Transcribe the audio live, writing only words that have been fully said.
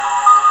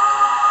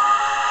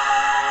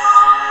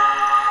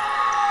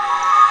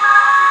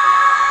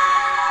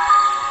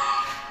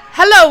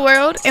Hello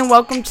world, and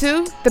welcome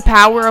to The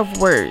Power of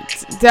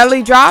Words,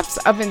 Daily Drops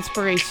of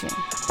Inspiration.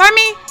 By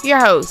me, your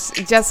host,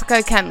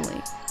 Jessica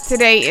Kenley.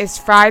 Today is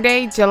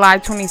Friday, July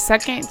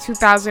 22nd,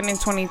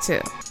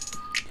 2022.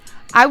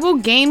 I will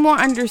gain more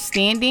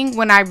understanding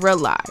when I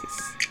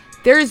realize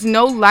there is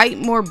no light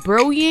more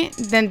brilliant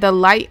than the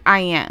light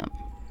I am.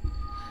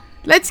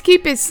 Let's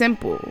keep it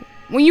simple.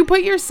 When you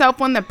put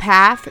yourself on the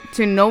path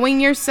to knowing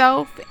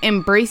yourself,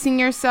 embracing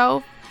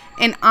yourself,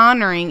 and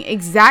honoring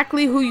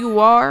exactly who you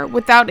are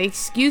without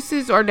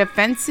excuses or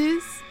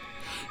defenses,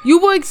 you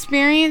will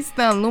experience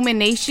the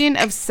illumination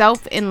of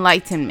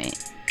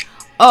self-enlightenment.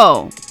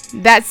 Oh,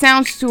 that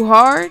sounds too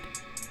hard?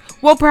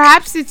 Well,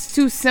 perhaps it's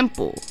too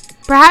simple.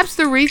 Perhaps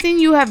the reason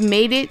you have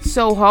made it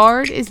so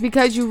hard is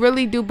because you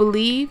really do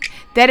believe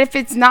that if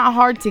it's not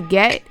hard to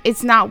get,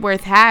 it's not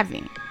worth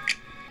having.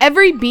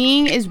 Every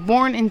being is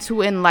born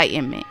into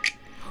enlightenment.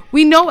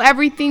 We know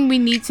everything we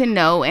need to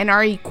know and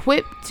are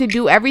equipped to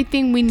do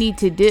everything we need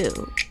to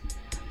do.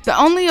 The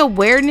only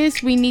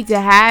awareness we need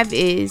to have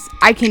is,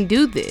 I can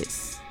do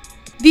this.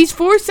 These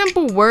 4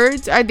 simple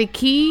words are the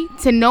key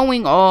to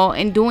knowing all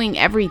and doing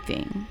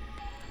everything.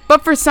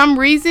 But for some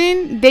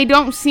reason, they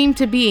don't seem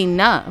to be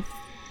enough.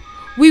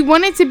 We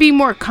want it to be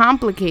more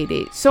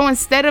complicated, so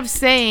instead of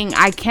saying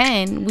I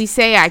can, we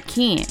say I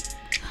can't.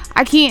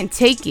 I can't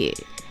take it.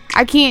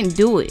 I can't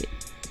do it.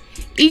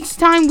 Each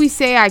time we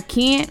say I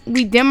can't,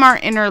 we dim our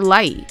inner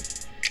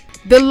light.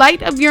 The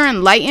light of your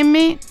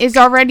enlightenment is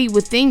already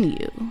within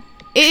you.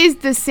 It is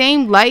the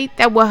same light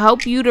that will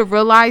help you to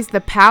realize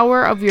the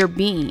power of your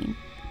being.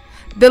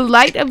 The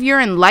light of your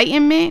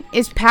enlightenment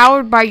is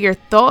powered by your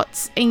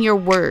thoughts and your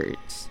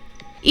words.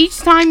 Each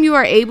time you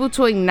are able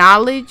to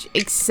acknowledge,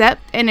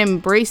 accept, and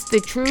embrace the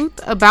truth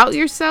about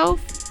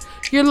yourself,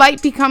 your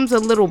light becomes a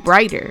little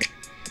brighter.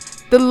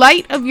 The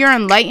light of your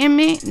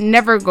enlightenment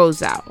never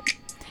goes out.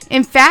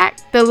 In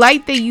fact, the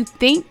light that you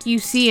think you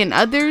see in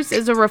others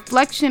is a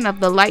reflection of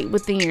the light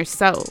within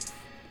yourself.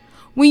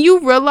 When you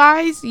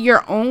realize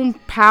your own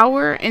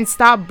power and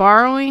stop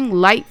borrowing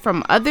light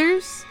from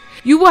others,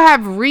 you will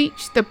have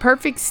reached the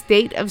perfect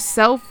state of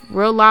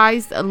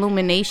self-realized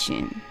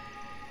illumination.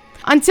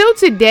 Until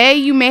today,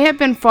 you may have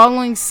been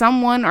following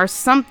someone or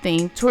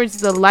something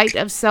towards the light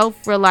of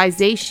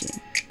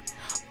self-realization.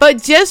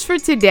 But just for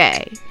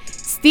today,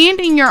 stand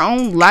in your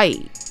own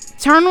light.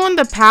 Turn on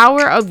the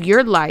power of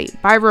your light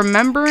by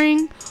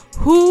remembering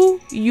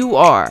who you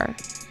are.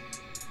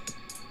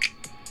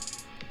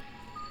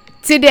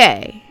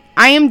 Today,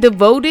 I am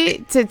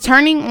devoted to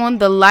turning on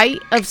the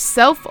light of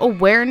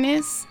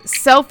self-awareness,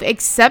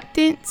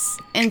 self-acceptance,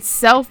 and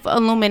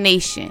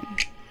self-illumination.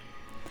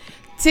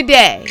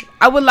 Today,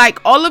 I would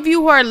like all of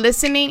you who are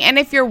listening, and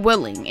if you're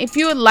willing, if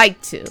you would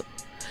like to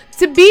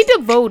be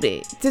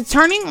devoted to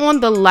turning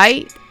on the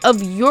light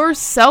of your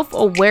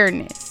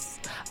self-awareness,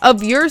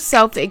 of your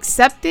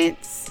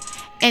self-acceptance,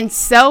 and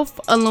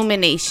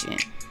self-illumination.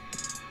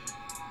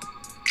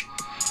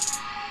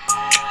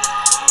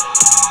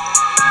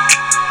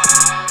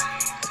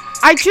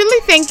 I truly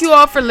thank you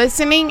all for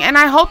listening, and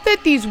I hope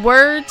that these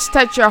words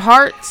touch your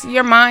hearts,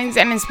 your minds,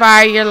 and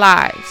inspire your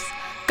lives.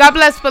 God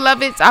bless,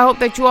 beloveds. I hope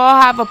that you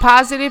all have a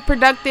positive,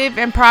 productive,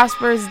 and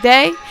prosperous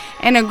day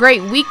and a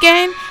great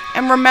weekend.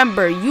 And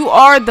remember, you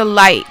are the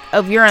light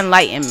of your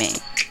enlightenment.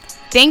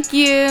 Thank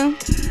you.